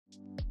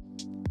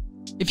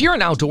If you're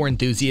an outdoor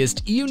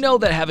enthusiast, you know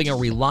that having a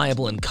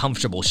reliable and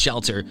comfortable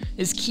shelter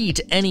is key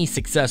to any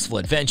successful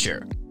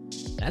adventure.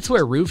 That's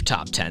where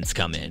rooftop tents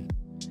come in.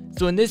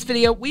 So in this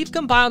video, we've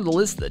compiled a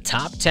list of the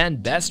top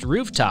 10 best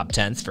rooftop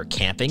tents for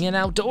camping and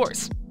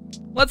outdoors.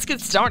 Let's get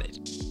started.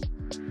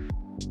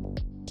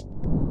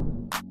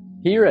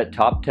 Here at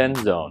Top 10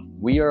 Zone,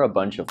 we are a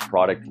bunch of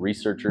product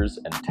researchers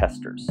and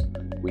testers.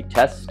 We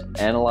test,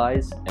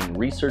 analyze, and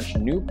research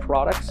new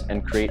products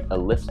and create a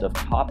list of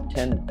top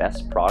 10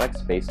 best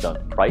products based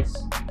on price,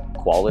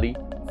 quality,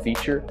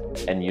 feature,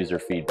 and user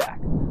feedback.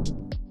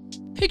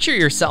 Picture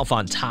yourself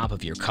on top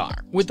of your car,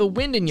 with the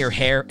wind in your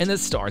hair and the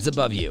stars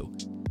above you.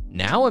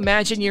 Now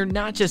imagine you're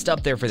not just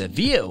up there for the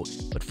view,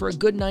 but for a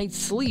good night's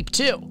sleep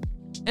too.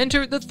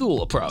 Enter the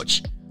Thule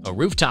Approach, a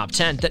rooftop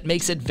tent that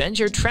makes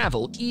adventure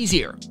travel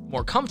easier,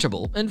 more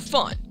comfortable, and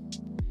fun.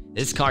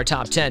 This car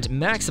top tent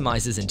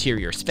maximizes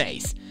interior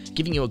space,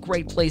 giving you a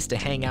great place to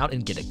hang out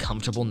and get a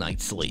comfortable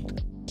night's sleep.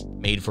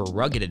 Made for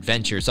rugged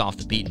adventures off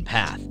the beaten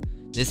path,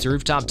 this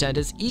rooftop tent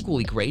is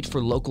equally great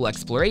for local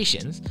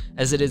explorations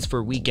as it is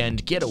for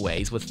weekend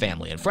getaways with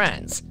family and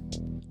friends.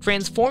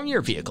 Transform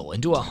your vehicle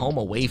into a home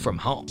away from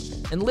home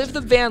and live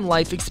the van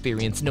life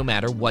experience no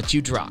matter what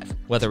you drive,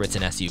 whether it's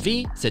an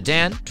SUV,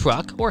 sedan,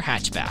 truck, or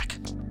hatchback.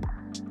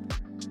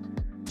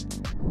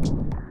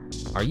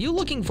 Are you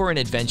looking for an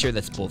adventure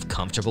that's both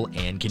comfortable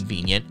and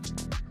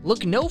convenient?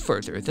 Look no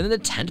further than the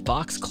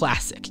TentBox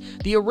Classic,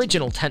 the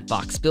original tent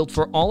box built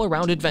for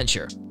all-around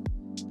adventure.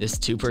 This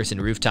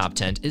two-person rooftop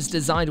tent is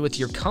designed with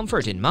your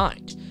comfort in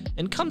mind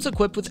and comes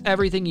equipped with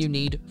everything you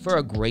need for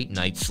a great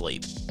night's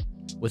sleep.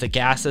 With a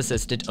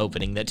gas-assisted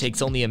opening that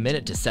takes only a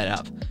minute to set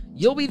up,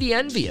 you'll be the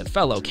envy of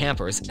fellow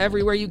campers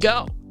everywhere you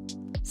go.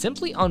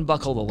 Simply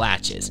unbuckle the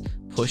latches,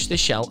 push the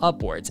shell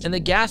upwards, and the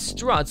gas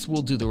struts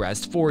will do the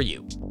rest for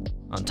you.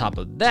 On top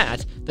of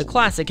that, the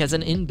Classic has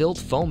an inbuilt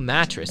foam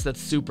mattress that's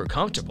super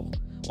comfortable,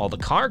 while the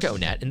cargo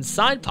net and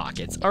side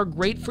pockets are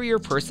great for your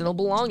personal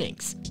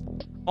belongings.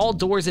 All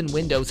doors and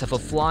windows have a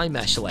fly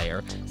mesh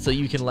layer so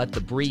you can let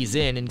the breeze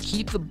in and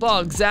keep the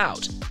bugs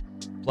out.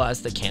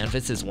 Plus, the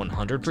canvas is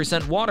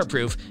 100%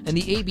 waterproof and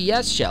the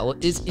ABS shell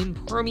is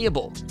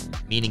impermeable,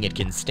 meaning it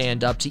can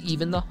stand up to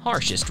even the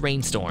harshest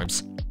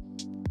rainstorms.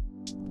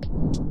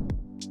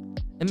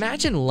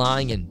 Imagine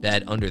lying in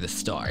bed under the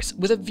stars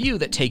with a view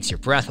that takes your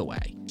breath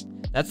away.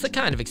 That's the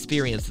kind of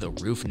experience the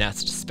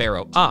Roofnest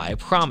Sparrow EYE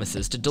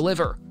promises to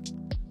deliver.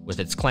 With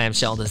its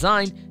clamshell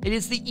design, it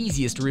is the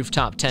easiest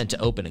rooftop tent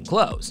to open and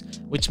close,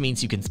 which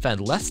means you can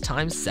spend less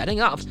time setting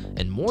up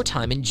and more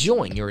time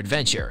enjoying your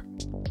adventure.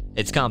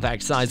 Its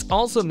compact size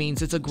also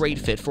means it's a great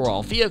fit for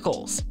all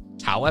vehicles.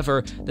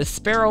 However, the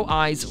Sparrow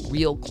EYE's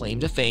real claim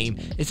to fame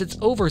is its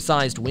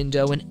oversized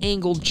window and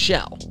angled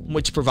shell,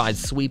 which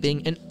provides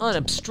sweeping and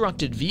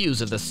unobstructed views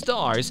of the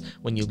stars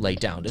when you lay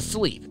down to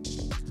sleep.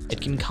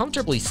 It can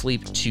comfortably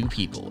sleep two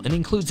people and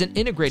includes an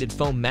integrated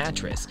foam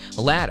mattress,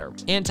 ladder,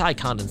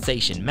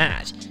 anti-condensation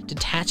mat,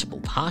 detachable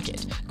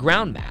pocket,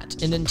 ground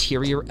mat, and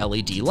interior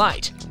LED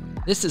light.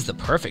 This is the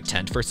perfect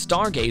tent for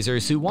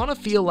stargazers who want to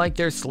feel like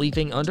they're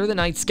sleeping under the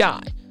night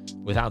sky,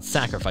 without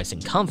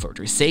sacrificing comfort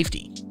or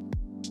safety.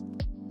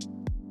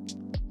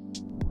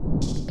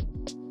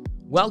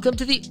 Welcome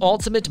to the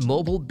ultimate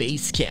mobile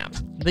base camp,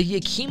 the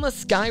Yakima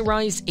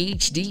SkyRise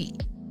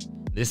HD.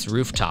 This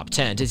rooftop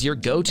tent is your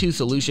go-to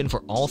solution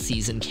for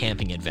all-season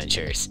camping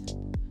adventures.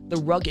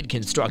 The rugged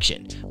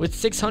construction, with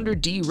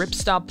 600D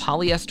ripstop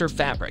polyester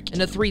fabric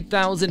and a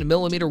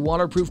 3000mm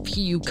waterproof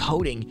PU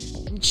coating,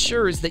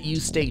 ensures that you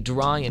stay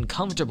dry and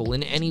comfortable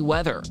in any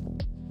weather.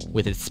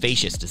 With its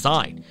spacious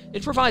design,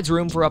 it provides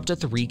room for up to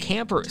 3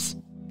 campers.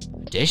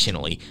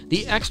 Additionally,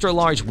 the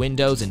extra-large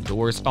windows and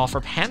doors offer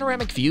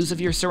panoramic views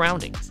of your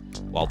surroundings,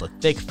 while the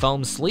thick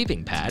foam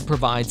sleeping pad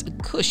provides a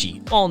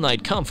cushy,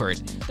 all-night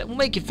comfort that will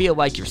make you feel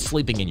like you're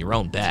sleeping in your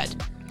own bed.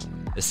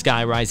 The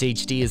SkyRise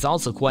HD is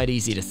also quite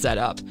easy to set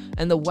up,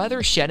 and the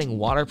weather-shedding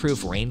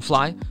waterproof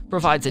rainfly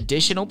provides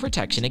additional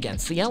protection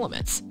against the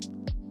elements.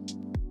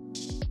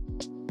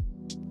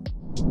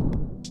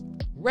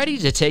 Ready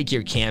to take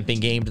your camping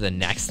game to the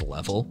next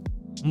level?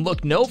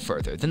 Look no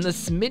further than the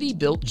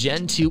Smittybilt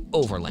Gen 2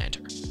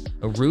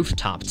 Overlander, a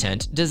rooftop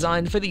tent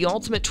designed for the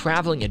ultimate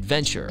traveling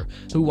adventurer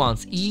who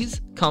wants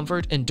ease,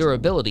 comfort, and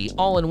durability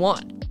all in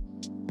one.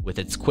 With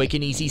its quick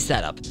and easy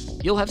setup,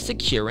 you'll have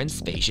secure and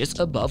spacious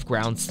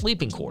above-ground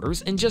sleeping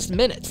quarters in just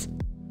minutes.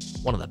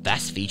 One of the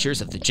best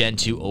features of the Gen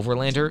 2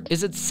 Overlander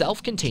is its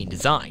self-contained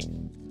design.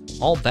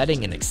 All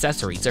bedding and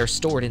accessories are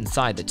stored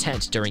inside the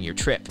tent during your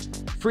trip,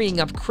 freeing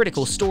up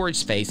critical storage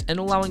space and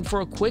allowing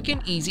for a quick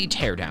and easy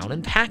teardown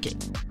and packing.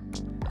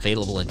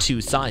 Available in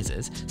 2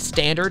 sizes,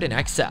 Standard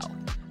and XL,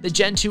 the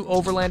Gen 2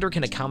 Overlander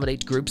can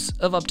accommodate groups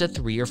of up to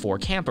 3 or 4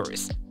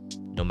 campers.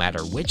 No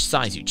matter which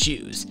size you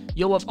choose,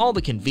 you'll have all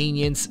the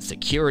convenience,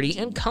 security,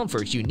 and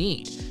comfort you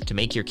need to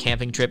make your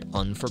camping trip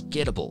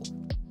unforgettable.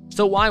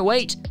 So why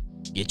wait?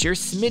 Get your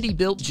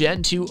Smittybilt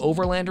Gen 2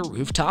 Overlander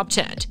rooftop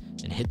tent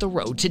and hit the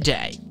road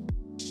today.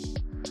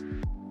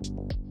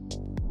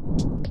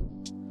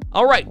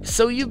 Alright,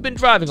 so you've been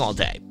driving all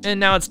day, and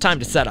now it's time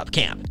to set up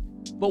camp.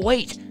 But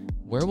wait,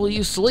 where will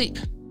you sleep?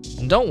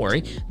 Don't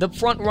worry, the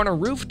Frontrunner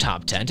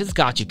rooftop tent has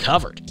got you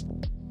covered.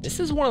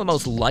 This is one of the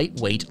most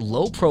lightweight,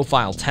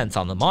 low-profile tents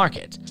on the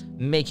market,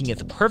 making it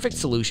the perfect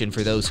solution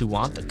for those who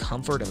want the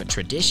comfort of a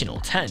traditional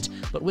tent,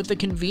 but with the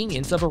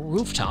convenience of a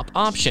rooftop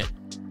option.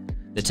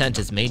 The tent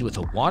is made with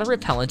a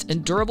water-repellent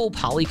and durable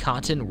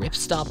polycotton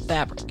ripstop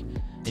fabric,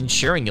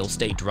 ensuring you'll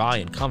stay dry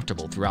and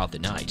comfortable throughout the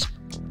night.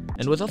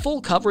 And with a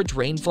full-coverage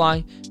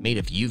rainfly made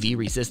of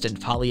UV-resistant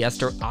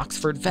polyester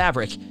Oxford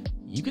fabric,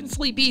 you can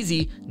sleep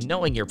easy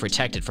knowing you're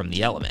protected from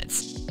the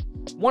elements.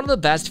 One of the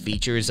best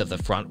features of the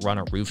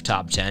Frontrunner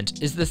rooftop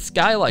tent is the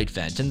skylight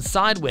vent and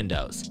side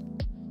windows.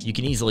 You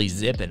can easily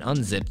zip and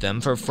unzip them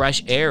for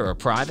fresh air or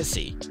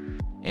privacy,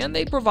 and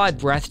they provide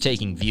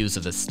breathtaking views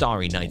of the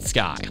starry night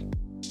sky.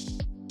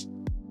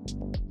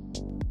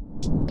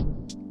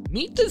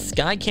 Meet the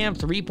Skycamp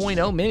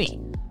 3.0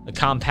 Mini, a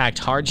compact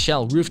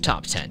hard-shell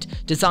rooftop tent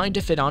designed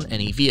to fit on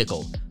any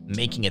vehicle,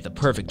 making it the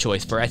perfect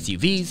choice for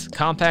SUVs,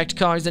 compact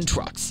cars, and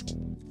trucks.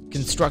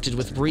 Constructed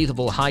with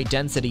breathable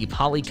high-density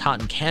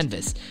polycotton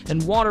canvas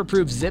and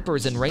waterproof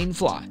zippers and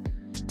rainfly,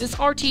 this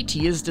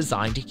RTT is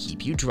designed to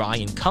keep you dry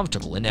and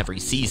comfortable in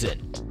every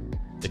season.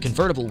 The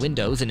convertible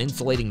windows and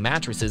insulating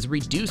mattresses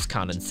reduce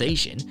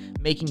condensation,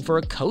 making for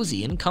a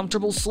cozy and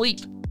comfortable sleep.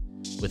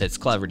 With its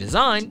clever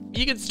design,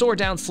 you can store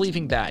down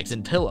sleeping bags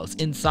and pillows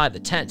inside the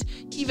tent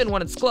even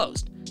when it's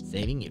closed,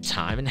 saving you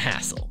time and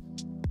hassle.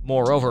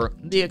 Moreover,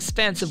 the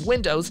expansive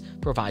windows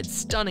provide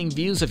stunning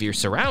views of your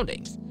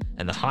surroundings,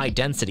 and the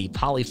high-density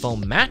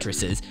polyfoam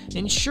mattresses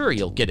ensure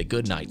you'll get a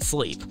good night's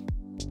sleep.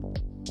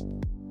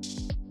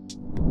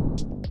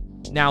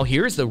 Now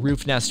here's the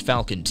Roofnest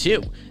Falcon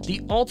 2,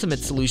 the ultimate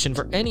solution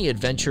for any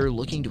adventurer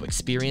looking to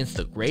experience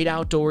the great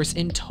outdoors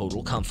in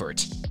total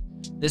comfort.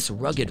 This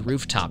rugged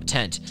rooftop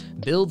tent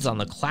builds on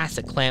the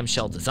classic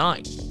clamshell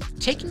design,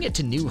 taking it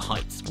to new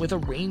heights with a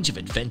range of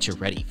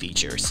adventure-ready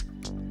features.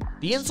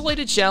 The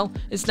insulated shell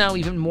is now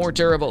even more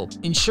durable,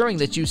 ensuring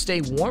that you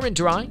stay warm and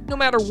dry no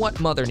matter what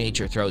Mother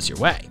Nature throws your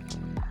way.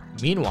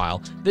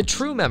 Meanwhile, the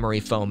True Memory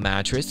foam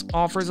mattress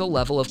offers a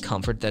level of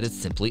comfort that is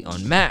simply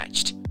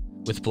unmatched.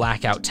 With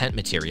blackout tent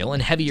material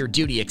and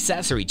heavier-duty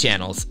accessory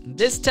channels,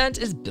 this tent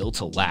is built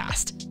to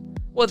last.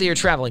 Whether you're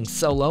traveling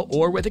solo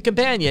or with a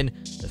companion,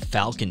 the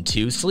Falcon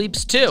 2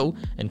 sleeps too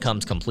and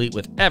comes complete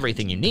with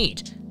everything you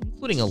need,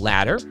 including a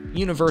ladder,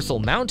 universal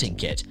mounting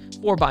kit,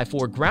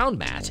 4x4 ground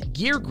mat,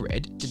 gear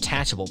grid,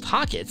 detachable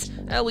pockets,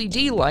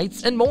 LED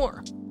lights, and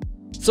more.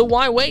 So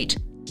why wait?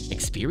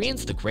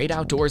 Experience the great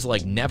outdoors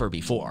like never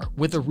before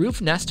with the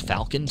Roofnest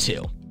Falcon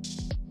 2.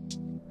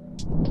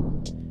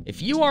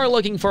 If you are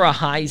looking for a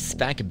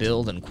high-spec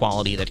build and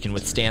quality that can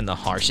withstand the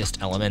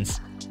harshest elements,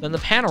 then the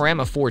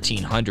Panorama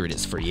 1400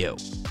 is for you.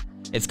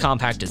 Its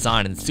compact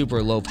design and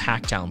super low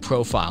pack-down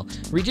profile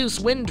reduce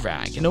wind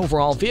drag and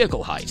overall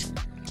vehicle height.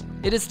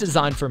 It is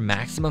designed for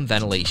maximum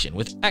ventilation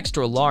with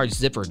extra large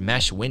zippered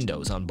mesh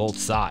windows on both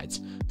sides,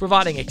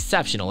 providing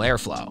exceptional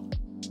airflow.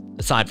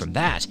 Aside from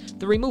that,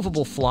 the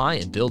removable fly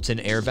and built-in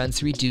air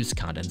vents reduce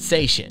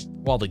condensation,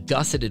 while the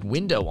gusseted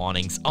window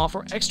awnings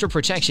offer extra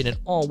protection in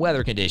all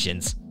weather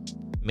conditions.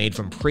 Made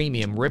from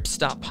premium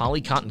ripstop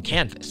polycotton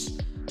canvas,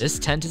 this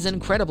tent is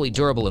incredibly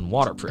durable and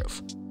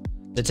waterproof.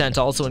 The tent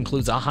also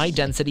includes a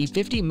high-density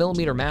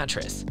 50mm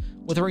mattress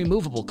with a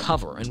removable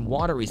cover and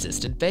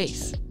water-resistant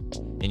base,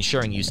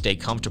 ensuring you stay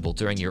comfortable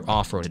during your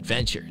off-road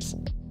adventures.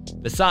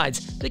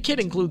 Besides, the kit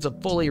includes a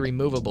fully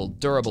removable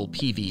durable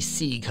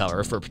PVC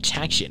cover for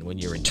protection when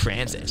you're in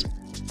transit.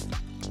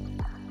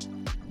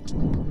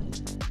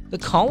 The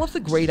call of the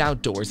great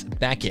outdoors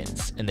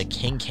beckons, and the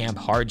KingCamp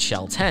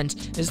hardshell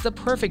tent is the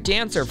perfect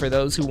answer for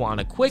those who want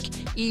a quick,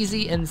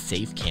 easy, and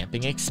safe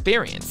camping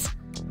experience.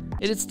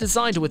 It is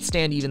designed to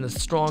withstand even the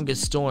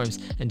strongest storms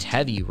and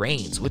heavy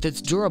rains with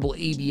its durable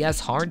ABS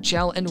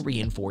hardshell and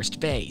reinforced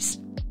base.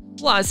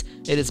 Plus,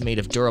 it is made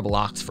of durable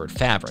Oxford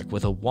fabric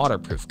with a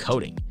waterproof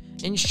coating,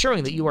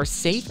 ensuring that you are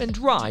safe and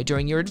dry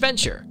during your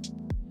adventure.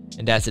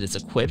 And as it is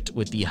equipped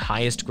with the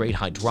highest grade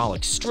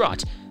hydraulic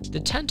strut, the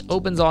tent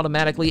opens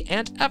automatically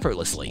and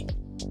effortlessly,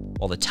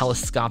 while the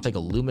telescopic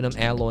aluminum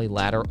alloy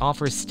ladder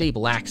offers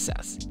stable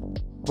access.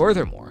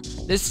 Furthermore,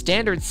 this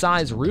standard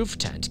size roof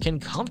tent can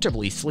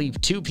comfortably sleep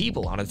 2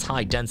 people on its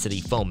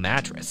high-density foam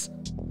mattress.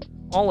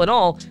 All in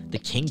all, the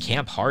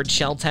KingCamp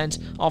hardshell tent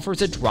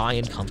offers a dry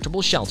and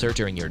comfortable shelter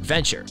during your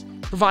adventure,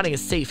 providing a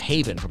safe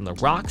haven from the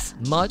rocks,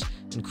 mud,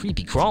 and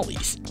creepy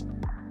crawlies.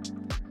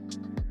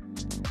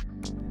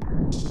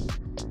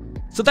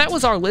 So that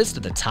was our list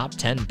of the top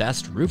 10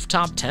 best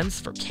rooftop tents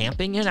for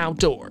camping and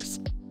outdoors.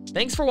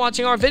 Thanks for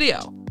watching our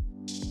video.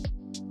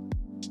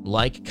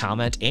 Like,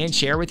 comment, and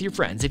share with your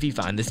friends if you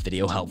find this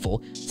video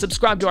helpful.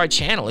 Subscribe to our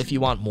channel if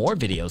you want more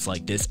videos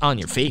like this on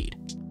your feed.